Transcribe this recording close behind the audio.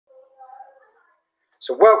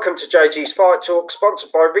So welcome to JG's Fight Talk,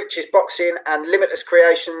 sponsored by Rich's Boxing and Limitless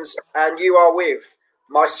Creations. And you are with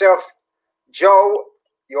myself, Joel,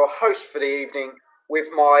 your host for the evening, with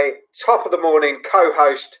my top of the morning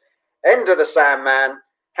co-host, Ender the Sandman.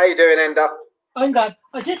 How you doing, Ender? I'm good.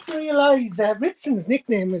 I didn't realise Ritson's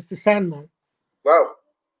nickname is the Sandman. Well,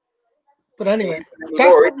 but anyway,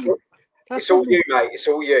 it's all you, mate. It's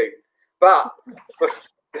all you. But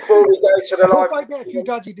before we go to the live, I get a few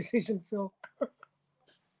dodgy decisions. So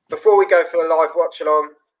before we go for the live watch along,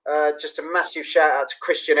 just a massive shout out to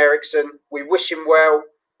Christian Eriksen. We wish him well.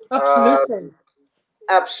 Absolutely.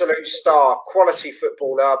 Absolute star, quality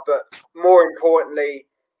footballer, but more importantly,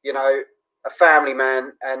 you know, a family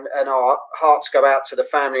man, and our hearts go out to the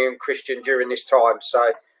family and Christian during this time.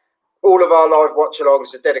 So all of our live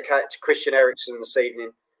watch-alongs are dedicated to Christian Eriksen this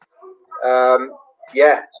evening.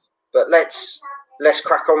 Yeah, but let's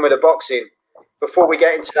crack on with the boxing. Before we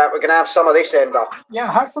get into that, we're going to have some of this, Ender.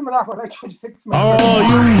 Yeah, have some of that while I try to fix my... Are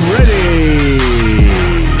you ready?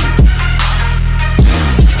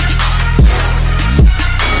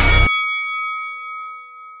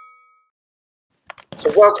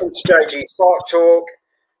 So welcome to JG's Fight Talk.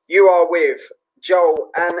 You are with Joel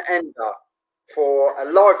and Ender for a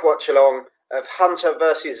live watch-along of Hunter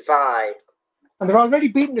versus Vigh. And they're already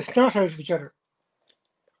beating the snot out of each other.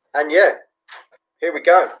 And yeah, here we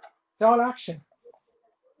go. It's all action.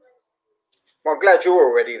 Well, I'm glad you're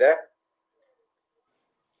already there.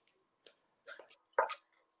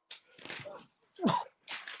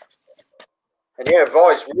 And yeah,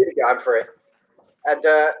 Vigh's really going for it. And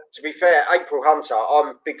to be fair, April Hunter, I'm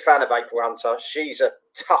a big fan of April Hunter. She's a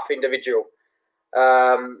tough individual.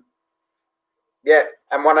 Yeah,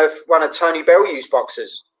 and one of Tony Bellew's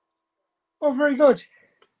boxers. Oh, very good.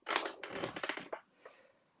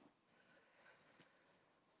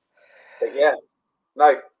 But yeah,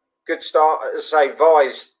 no, good start. As I say,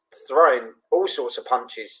 Vigh's throwing all sorts of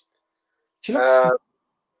punches. She looks...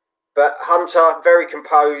 but Hunter, very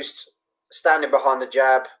composed, standing behind the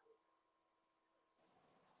jab.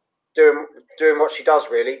 Doing what she does,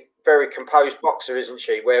 really. Very composed boxer, isn't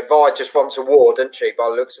she? Where Vigh just wants a war, doesn't she, by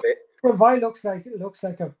the looks of it? Well, Vigh looks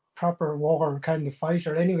like a proper war kind of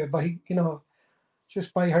fighter anyway, by, you know,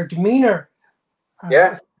 just by her demeanour.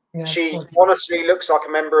 Yeah, she honestly looks like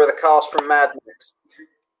a member of the cast from Mad Max.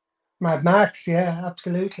 Mad Max, yeah,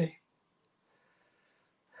 absolutely.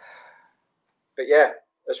 But yeah,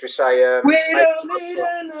 as we say... we don't need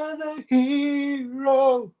another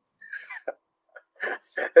hero.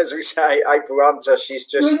 As we say, April Hunter, she's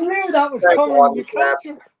just... We knew that was coming. You can't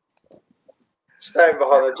just... Staying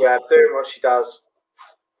behind the jab, doing what she does.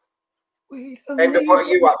 Ender, what are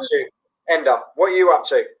you up to? Ender, what are you up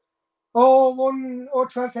to?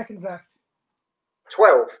 12 seconds left.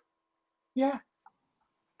 12? Yeah.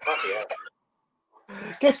 Yeah.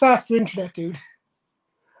 Get faster internet, dude.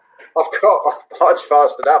 Mine's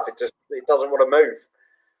fast enough. It doesn't want to move.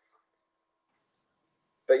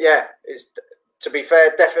 But yeah, it's... To be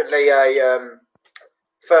fair, definitely a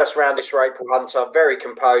first round for April Hunter. Very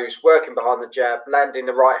composed, working behind the jab, landing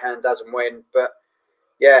the right hand as and when. But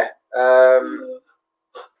yeah, Vigh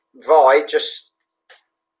just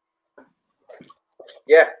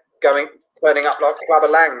turning up like Clubber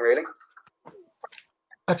Lang, really.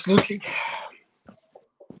 Absolutely.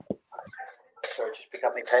 Sorry, just pick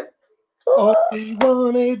up my pen. All I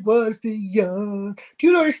wanted was the young. Do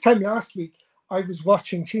you know this time last week? I was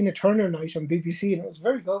watching Tina Turner Night on BBC, and it was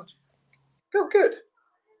very good. Oh, good.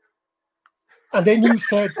 And then you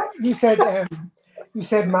said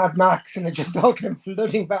Mad Max, and it just all came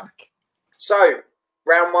flooding back. So,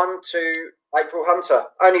 round one to April Hunter.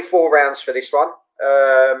 Only 4 rounds for this one,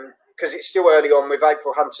 because it's still early on with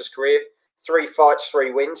April Hunter's career. 3 fights,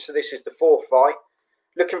 3 wins. So this is the 4th fight.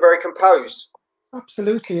 Looking very composed.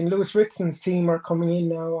 Absolutely, and Lewis Ritson's team are coming in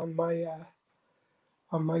now on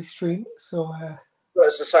my stream. So,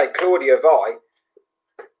 as I say, Klaudia Vigh,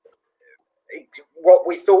 what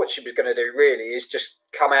we thought she was going to do really is just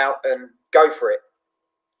come out and go for it.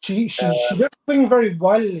 She does swing very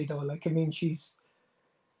wildly though. Like, I mean, she's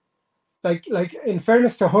like in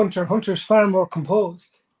fairness to Hunter's far more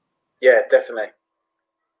composed. Yeah, definitely.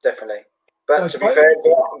 But like, to be fair,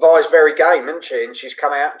 Vigh's very game, isn't she? And she's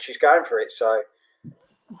come out and she's going for it. So,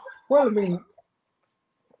 well, I mean.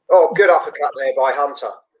 Oh, good uppercut there by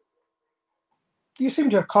Hunter. You seem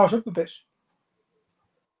to have caught up a bit.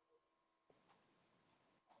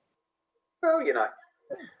 Well, you know.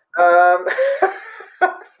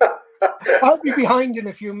 I'll be behind in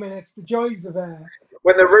a few minutes. The joys of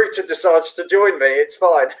when the router decides to join me, it's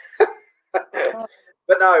fine.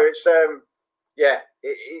 But no, it's yeah,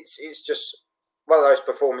 it's just one of those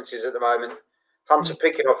performances at the moment. Hunter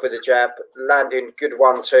picking off with a jab, landing good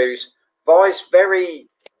 1-2s. Vigh's very,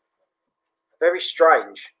 very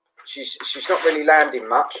strange. She's not really landing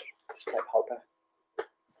much.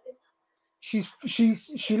 She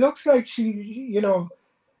looks like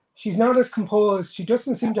she's not as composed. She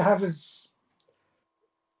doesn't seem to have as.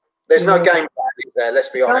 There's no game plan, is there? Let's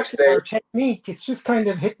be honest. Their technique. It's just kind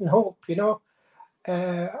of hit and hope,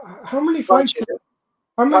 How many fights?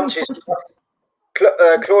 Punches.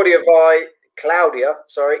 Klaudia,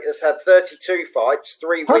 has had 32 fights,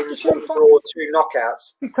 3 wins, 1 draw, 2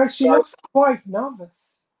 knockouts. Because she looks quite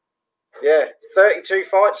novice. Yeah, 32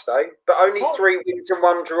 fights though, but only 3 wins and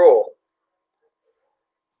 1 draw.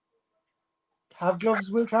 Have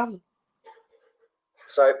gloves will travel.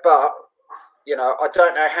 So, but I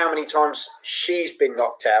don't know how many times she's been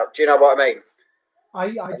knocked out. Do you know what I mean?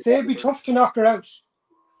 I'd say it'd be tough to knock her out.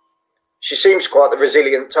 She seems quite the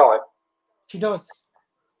resilient type. She does.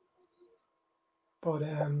 But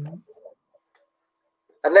and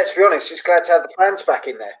let's be honest, it's glad to have the fans back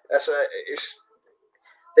in there.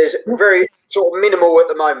 There's very sort of minimal at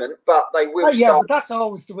the moment, but they will start. Yeah, but that's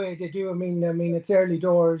always the way they do. I mean, it's early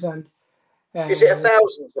doors, and is it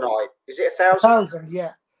 1,000 tonight? Is it 1,000? 1,000,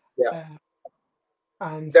 yeah. Yeah.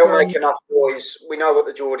 And they'll make enough noise. We know what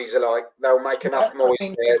the Geordies are like. They'll make enough noise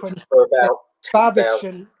there for about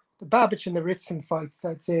 10,000. The Babbage and the Ritson fights,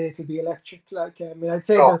 I'd say it'll be electric. I'd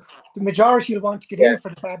say the majority will want to get in for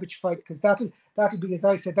the Babbage fight because that'll be, as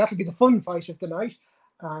I said, that'll be the fun fight of the night.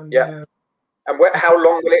 And, and how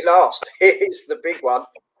long will it last? It's the big one.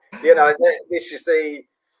 This is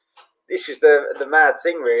the mad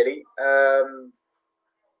thing, really.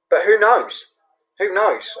 But who knows? Who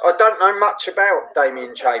knows? I don't know much about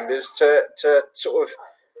Damien Chambers to sort of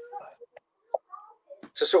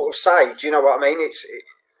say. Do you know what I mean?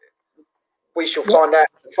 We shall find out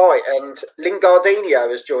in the fight. And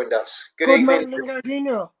Lingardino has joined us. Good evening,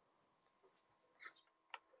 Lingardino.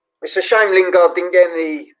 It's a shame Lingard didn't get in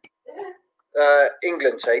the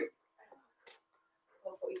England team.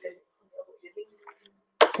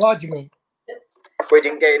 What do you mean? We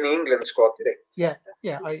didn't get in the England squad, did he? Yeah.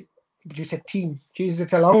 But you said team. Jesus,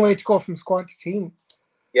 it's a long way to go from squad to team.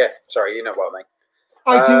 Yeah, sorry, you know what I mean.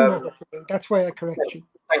 I do know what you mean. That's why I correct you.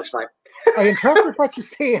 Thanks, mate. I interpret what you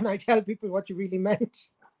say and I tell people what you really meant.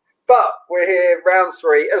 But we're here, round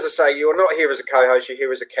 3. As I say, you're not here as a co-host, you're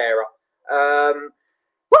here as a carer. Woohoo!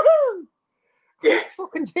 Yeah. It's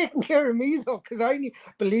fucking taking care of me, though, because I need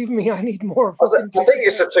more. I think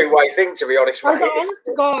it's a two-way thing, to be honest, mate. Honest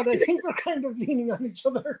to God, I think we're kind of leaning on each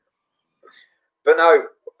other. But no,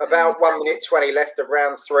 about 1 minute 20 left of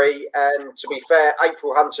round 3. And to be fair,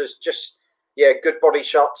 April Hunter's just, good body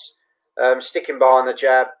shots, sticking by on the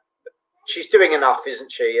jab. She's doing enough,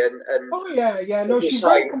 isn't she? And oh, yeah. No, she's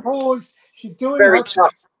very composed. She's doing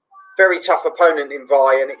very tough opponent in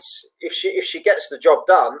Vigh. And if she gets the job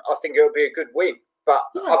done, I think it'll be a good win. But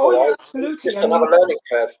otherwise, absolutely. Just another learning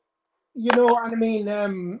curve.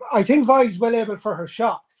 I think Vigh's well able for her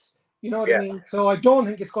shots. You know what I mean? So I don't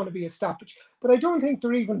think it's going to be a stoppage. But I don't think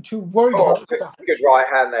they're even too worried about the stoppage. Good right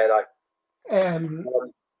hand there, though.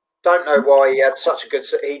 Don't know why he had such a good...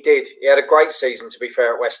 He did. He had a great season, to be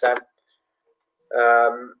fair, at West Ham.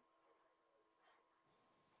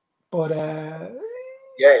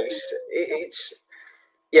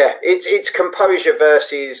 It's composure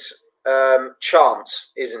versus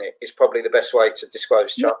chance, isn't it? Is probably the best way to describe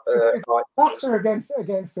boxer against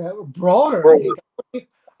a brawler.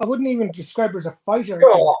 I wouldn't even describe her as a fighter.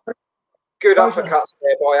 Good uppercuts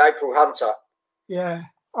there by April Hunter. Yeah,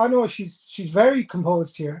 I know she's very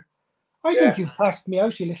composed here. I think you've passed me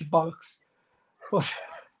out, you little bollocks. But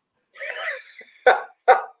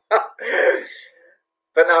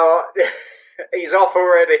but no, he's off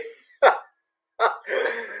already.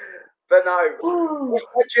 But no,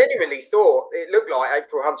 I genuinely thought it looked like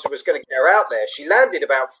April Hunter was going to get her out there. She landed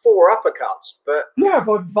about 4 uppercuts, but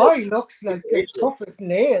but Vigh looks like as tough as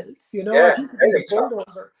nails. I think very tough.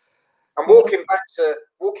 And walking back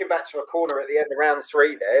to a corner at the end of round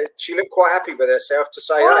 3 there, she looked quite happy with herself to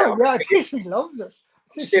say, I think she loves it.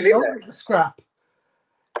 She loves the scrap.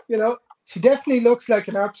 She definitely looks like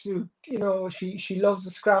an absolute, she loves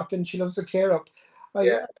the scrap and she loves the tear up.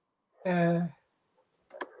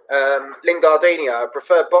 Lingardino, I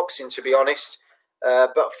prefer boxing, to be honest.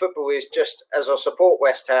 But football is just, as I support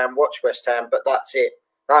West Ham, watch West Ham, but that's it.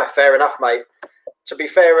 No, fair enough, mate. To be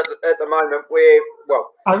fair, at the moment,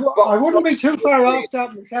 I wouldn't be too far off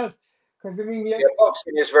that myself, because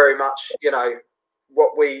boxing is very much,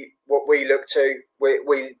 what we look to. We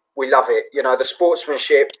love it. The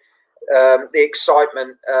sportsmanship, the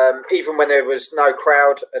excitement, even when there was no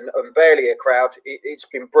crowd and barely a crowd, it's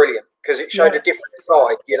been brilliant because it showed a different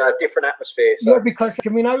side, you know, a different atmosphere. So. Yeah, because I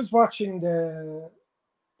mean, I was watching the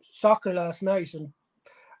soccer last night, and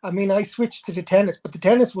I mean, I switched to the tennis, but the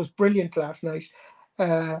tennis was brilliant last night.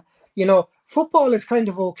 You know, football is kind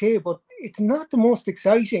of okay, but it's not the most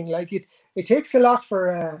exciting. Like it takes a lot for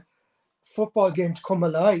a football game to come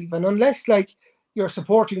alive, and unless like you're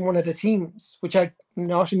supporting one of the teams, which I'm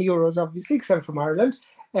not in Euros, obviously, because I'm from Ireland,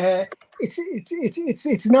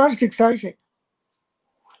 it's not as exciting.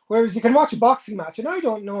 Whereas you can watch a boxing match, and I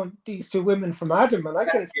don't know these two women from Adam, and I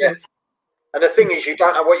can still. And the thing is, you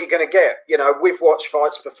don't know what you're going to get. You know, we've watched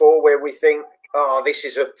fights before where we think, oh, this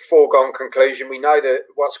is a foregone conclusion. We know that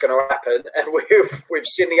what's going to happen, and we've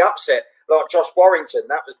seen the upset, like Josh Warrington.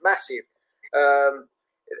 That was massive.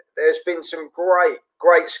 There's been some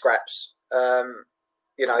great scraps.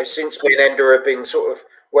 You know, since me and Enda have been sort of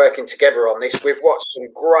working together on this, we've watched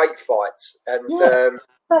some great fights, and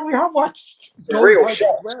we have watched real shots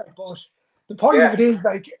shots. as well, but the point of it is,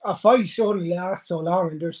 like, a fight only lasts so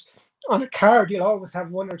long, and there's on a card you'll always have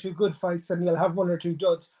one or two good fights, and you'll have one or two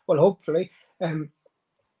duds. Well, hopefully. But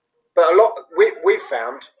a lot we've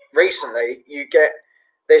found recently,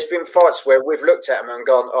 there's been fights where we've looked at them and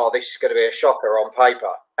gone, oh, this is going to be a shocker on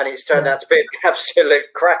paper, and it's turned out to be an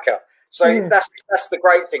absolute cracker. So that's the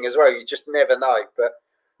great thing as well. You just never know. But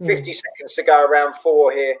 50 seconds to go, around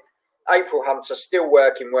 4 here. April Hunter still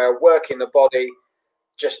working well, working the body,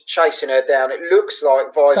 just chasing her down. It looks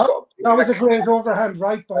like Vigh's got. That was a great overhand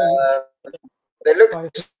right by. They look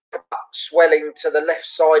swelling to the left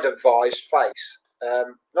side of Vigh's face.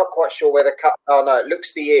 Not quite sure where the cut. Oh no, it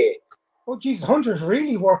looks the ear. Oh Jesus, Hunter's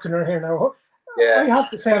really working her here now. Yeah, I have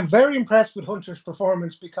to say I'm very impressed with Hunter's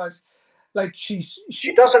performance because, like, she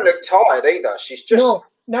doesn't look tired either. She's just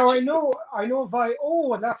I know Vi.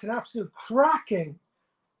 Oh, and that's an absolute cracking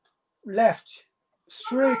left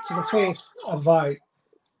straight to the face of Vi.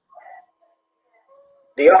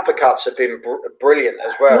 The uppercuts have been brilliant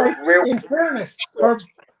as well. Like, in fairness, her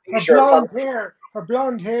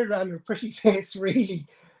blonde hair and her pretty face really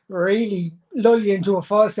lull you into a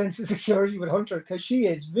false sense of security with Hunter because she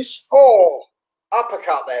is vicious. Oh,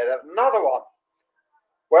 uppercut there, another one.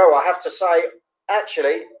 Well, I have to say,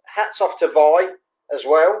 actually, hats off to Vi as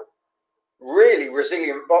well. Really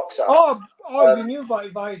resilient boxer. You knew by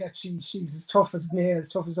Vi that she's as tough as nails,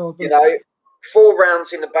 tough as all. You know, 4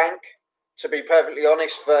 rounds in the bank, to be perfectly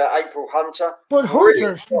honest, for April Hunter. But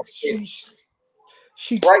Hunter, really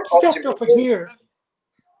she stepped up a gear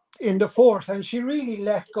in the 4th, and she really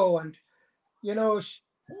let go, and you know,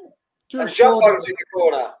 and Jumbo's in the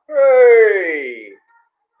corner. Hey!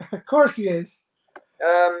 Of course he is.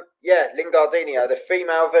 Yeah, Lingardinho, the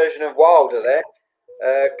female version of Wilder there.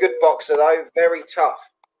 Good boxer though, very tough.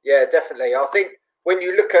 Yeah, definitely. I think when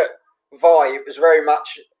you look at Vi, it was very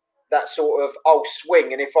much that sort of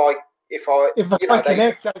swing, and if I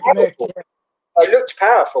connect, I connect. Yeah. They looked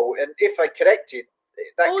powerful, and if they connected,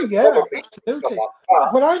 that could probably absolutely.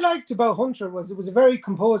 What I liked about Hunter was it was a very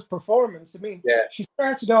composed performance. I mean, she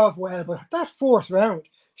started off well, but that 4th round,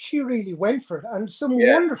 she really went for it, and some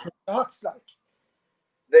wonderful shots, like.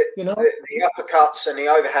 The uppercuts and the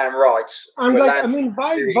overhand rights. And like, I mean,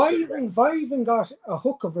 Vi even got a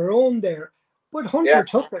hook of her own there, but Hunter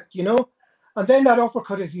took it, you know. And then that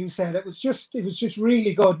uppercut, as you said, it was just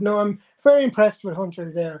really good. No, I'm very impressed with Hunter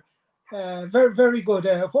there. Very, very good.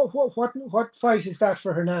 What fight is that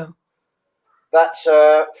for her now? That's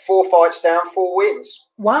 4 fights down, 4 wins.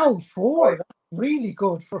 Wow, 4. Right. That's really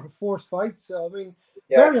good for her 4th fight. So I mean,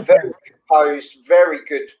 very composed, very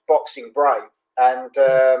good boxing brain. And,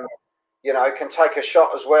 you know, can take a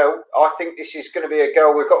shot as well. I think this is going to be a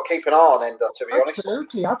girl we've got to keep an eye on, Enda, to be honest.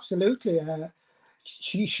 Absolutely.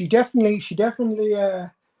 She definitely.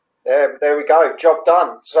 There we go. Job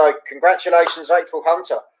done. So, congratulations, April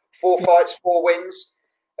Hunter. 4 fights, 4 wins.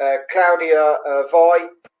 Klaudia Vigh,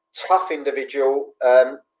 tough individual.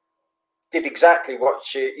 Did exactly what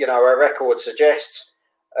her record suggests.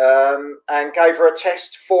 And gave her a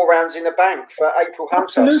test, 4 rounds in the bank for April Hunter.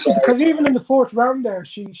 Absolutely, because even in the 4th round there,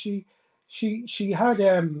 she had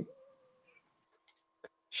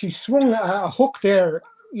she swung a hook there.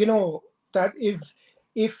 You know that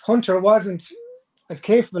if Hunter wasn't as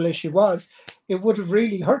capable as she was, it would have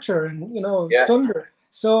really hurt her and stunned her.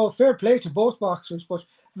 So fair play to both boxers, but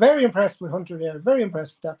very impressed with Hunter there. Very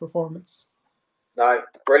impressed with that performance. No,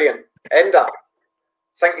 brilliant. Enda,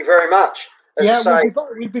 thank you very much.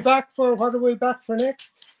 We'll be back for, what are we back for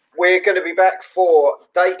next? We're going to be back for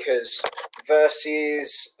Dakers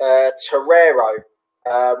versus Torero,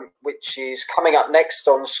 which is coming up next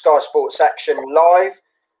on Sky Sports Action Live.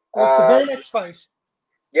 What's the very next fight?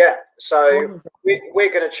 Yeah, so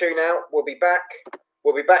we're going to tune out. We'll be back.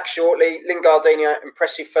 We'll be back shortly. Lingardino,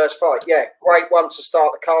 impressive first fight. Yeah, great one to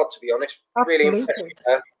start the card, to be honest. Absolutely. Really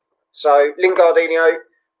impressive. So Lingardino,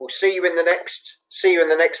 we'll see you in the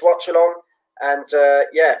next watch along. And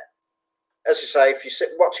yeah, as I say, if you're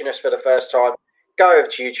watching us for the first time, go over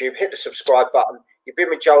to YouTube, hit the subscribe button. You've been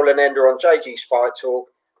with Joel and Ender on JG's Fight Talk,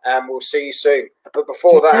 and we'll see you soon. But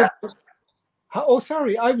before that... Oh,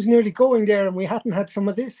 sorry, I was nearly going there and we hadn't had some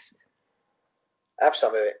of this. Have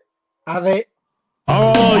some of it. Have it.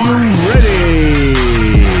 Are you ready?